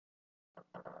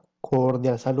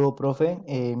Cordial saludo, profe.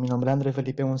 Mi nombre es Andrés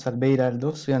Felipe González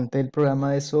Giraldo, estudiante del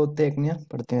programa de Zootecnia,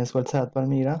 pertenezco al SAT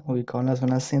Palmira, ubicado en la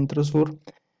zona centro-sur,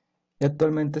 y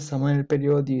actualmente estamos en el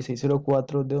periodo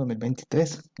 1604 de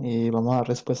 2023. Vamos a dar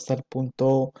respuesta al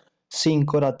punto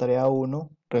 5 de la tarea 1,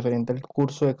 referente al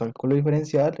curso de cálculo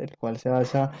diferencial, el cual se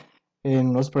basa en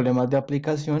unos problemas de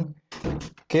aplicación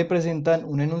que presentan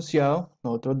un enunciado.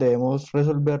 Nosotros debemos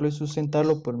resolverlo y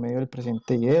sustentarlo por medio del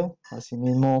presente video.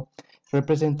 Asimismo,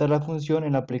 representar la función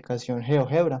en la aplicación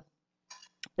GeoGebra.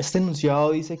 Este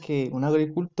enunciado dice que un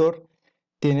agricultor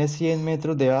tiene 100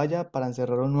 metros de valla para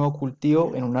encerrar un nuevo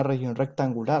cultivo en una región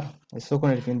rectangular. Esto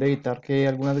con el fin de evitar que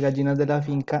algunas gallinas de la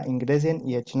finca ingresen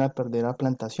y echen a perder la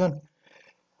plantación.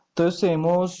 Entonces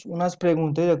tenemos unas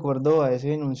preguntas de acuerdo a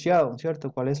ese enunciado,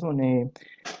 ¿cierto? ¿Cuáles son?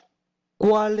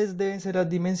 ¿Cuáles deben ser las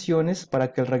dimensiones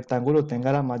para que el rectángulo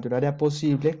tenga la mayor área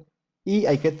posible? Y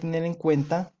hay que tener en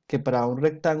cuenta que para un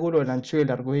rectángulo el ancho y el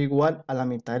largo es igual a la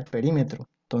mitad del perímetro.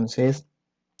 Entonces,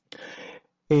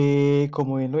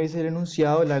 como bien lo dice el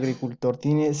enunciado, el agricultor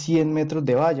tiene 100 metros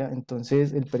de valla,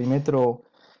 entonces el perímetro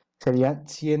sería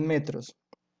 100 metros.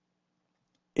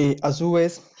 A su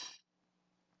vez,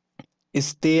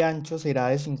 este ancho será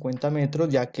de 50 metros,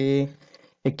 ya que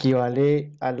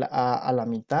equivale a la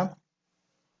mitad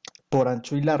por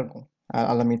ancho y largo,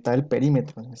 a la mitad del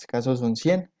perímetro. En este caso son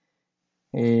 100.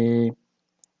 Eh,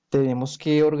 Tenemos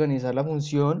que organizar la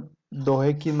función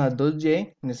 2x más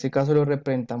 2y. En este caso lo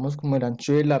representamos como el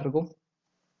ancho y el largo.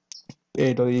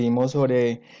 Lo dividimos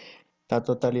sobre la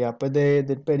totalidad pues,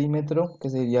 del perímetro, que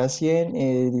sería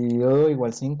 100 dividido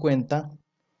igual 50.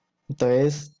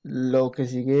 Entonces lo que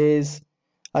sigue es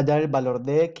hallar el valor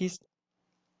de x,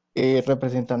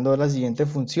 representando la siguiente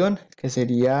función, que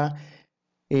sería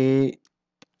eh,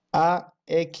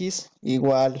 ax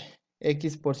igual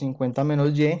x por 50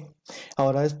 menos y.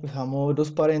 Ahora despejamos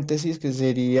los paréntesis, que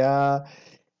sería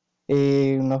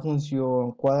una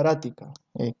función cuadrática,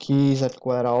 x al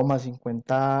cuadrado más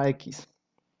 50x.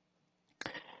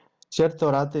 ¿Cierto?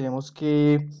 Ahora tenemos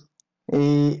que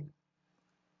eh,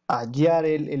 hallar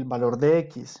el valor de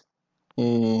x.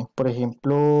 Por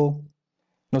ejemplo,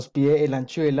 nos pide el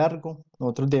ancho y el largo.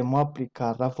 Nosotros debemos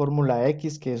aplicar la fórmula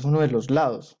x, que es uno de los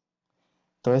lados.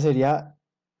 Entonces sería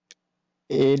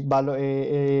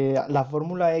la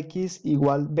fórmula x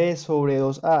igual b sobre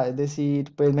 2a, es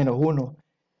decir, pues menos 1,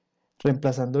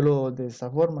 reemplazándolo de esta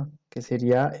forma, que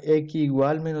sería x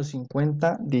igual menos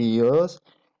 50 dividido 2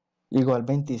 igual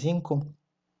 25.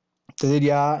 Entonces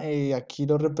sería, aquí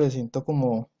lo represento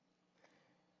como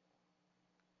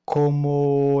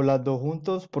las dos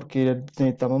juntos porque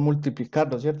necesitamos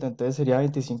multiplicarlo, ¿cierto? Entonces sería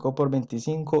 25 por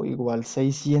 25 igual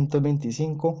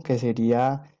 625, que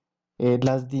sería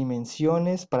las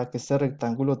dimensiones para que este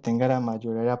rectángulo tenga la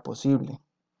mayor área posible.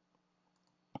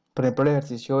 Por ejemplo, el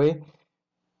ejercicio B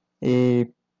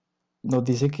nos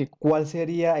dice que cuál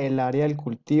sería el área del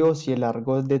cultivo si el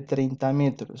largo es de 30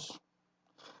 metros.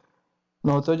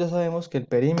 Nosotros ya sabemos que el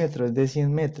perímetro es de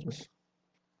 100 metros.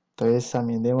 Entonces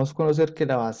también debemos conocer que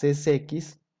la base es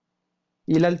x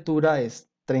y la altura es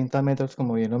 30 metros,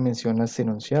 como bien lo menciona este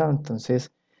enunciado.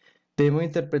 Entonces debemos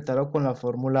interpretarlo con la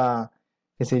fórmula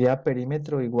que sería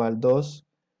perímetro igual 2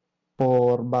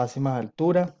 por base más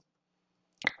altura.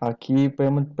 Aquí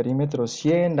vemos el perímetro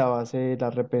 100, la base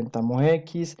la representamos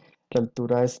x, la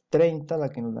altura es 30, la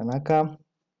que nos dan acá.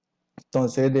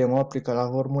 Entonces debemos aplicar la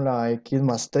fórmula x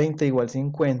más 30 igual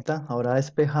 50. Ahora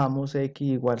despejamos x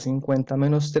igual 50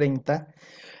 menos 30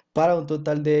 para un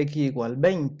total de x igual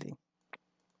 20.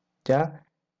 ¿Ya?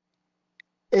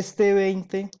 Este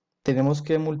 20 tenemos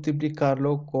que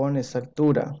multiplicarlo con esta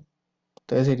altura.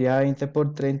 Entonces sería 20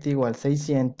 por 30 igual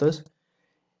 600.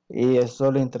 Y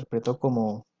esto lo interpreto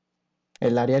como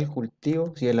el área del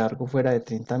cultivo. Si el largo fuera de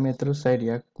 30 metros,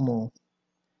 sería como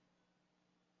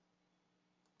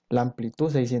la amplitud,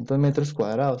 600 metros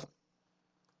cuadrados.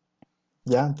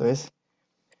 Ya, entonces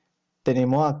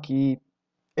tenemos aquí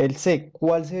el C.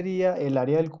 ¿Cuál sería el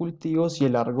área del cultivo si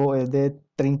el largo es de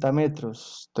 30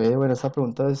 metros? Entonces, bueno, esta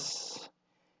pregunta es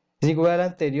igual a la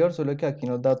anterior, solo que aquí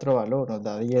nos da otro valor, nos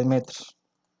da 10 metros.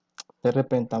 Entonces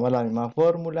representamos la misma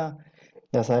fórmula.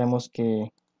 Ya sabemos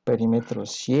que perímetro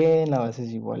 100, la base es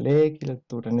igual a x, la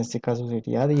altura en este caso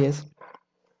sería 10.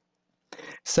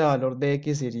 Este valor de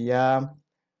x sería,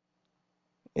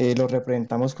 lo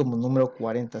representamos como un número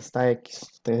 40, está x.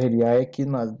 Entonces sería x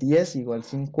más 10 igual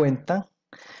 50.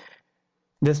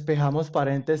 Despejamos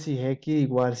paréntesis, x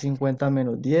igual 50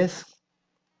 menos 10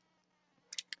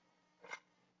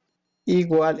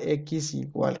 igual x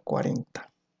igual 40.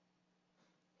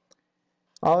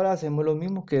 Ahora hacemos lo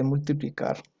mismo, que es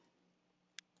multiplicar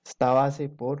esta base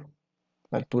por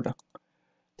la altura.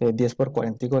 Entonces 10 por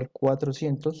 40 igual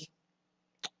 400.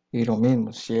 Y lo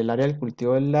mismo, si el área del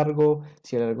cultivo es largo,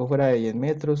 si el largo fuera de 10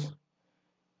 metros,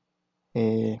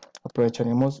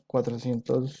 aprovecharemos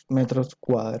 400 metros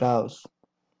cuadrados.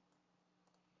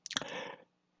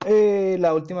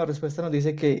 La última respuesta nos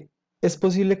dice que es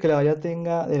posible que la valla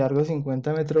tenga de largo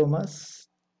 50 metros o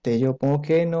más. Yo pongo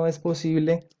que no es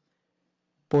posible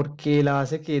porque la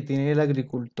base que tiene el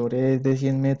agricultor es de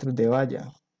 100 metros de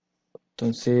valla.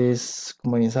 Entonces,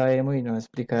 como bien sabemos y nos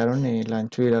explicaron, el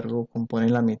ancho y el largo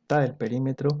componen la mitad del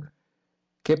perímetro,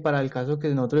 que para el caso que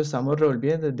nosotros estamos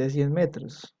revolviendo es de 100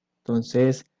 metros.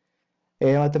 Entonces,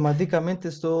 matemáticamente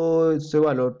este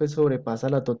valor pues, sobrepasa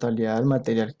la totalidad del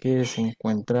material que se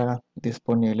encuentra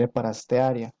disponible para este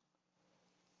área.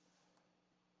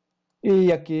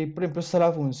 Y aquí, por ejemplo, está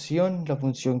la función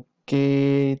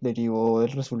que derivó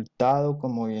del resultado,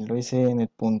 como bien lo hice en el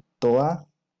punto A.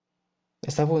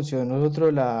 Esta función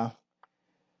nosotros la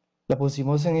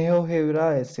pusimos en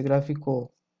GeoGebra. Este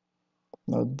gráfico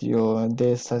nos dio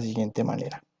de esta siguiente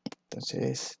manera.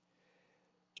 Entonces,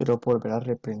 yo lo puedo volver a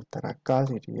representar acá,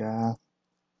 sería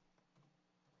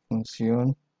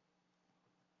función,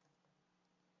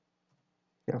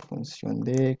 la función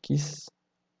de x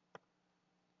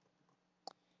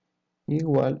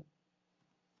igual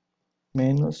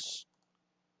menos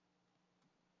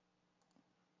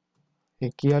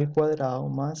x al cuadrado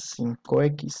más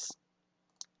 5x.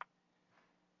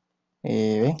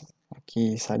 ¿Ven?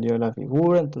 Aquí salió la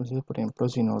figura. Entonces, por ejemplo,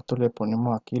 si nosotros le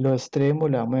ponemos aquí los extremos,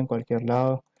 le damos en cualquier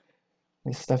lado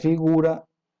esta figura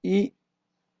y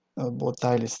nos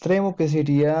bota el extremo, que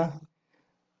sería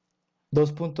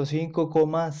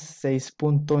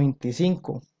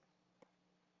 2.5,6.25.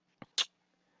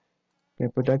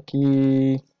 Después de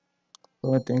aquí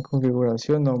voy a meter en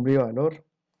configuración nombre y valor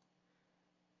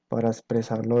para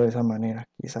expresarlo de esa manera.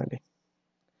 Aquí sale.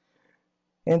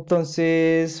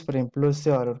 Entonces, por ejemplo,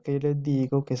 este valor que yo les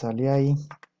digo que sale ahí,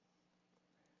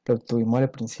 lo obtuvimos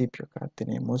al principio. Acá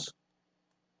tenemos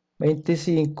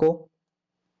 25,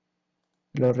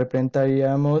 lo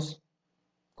representaríamos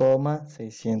coma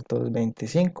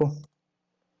 625.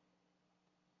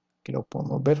 Aquí lo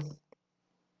podemos ver.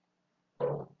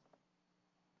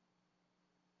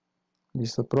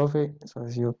 Listo, profe. Eso ha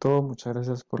sido todo. Muchas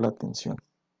gracias por la atención.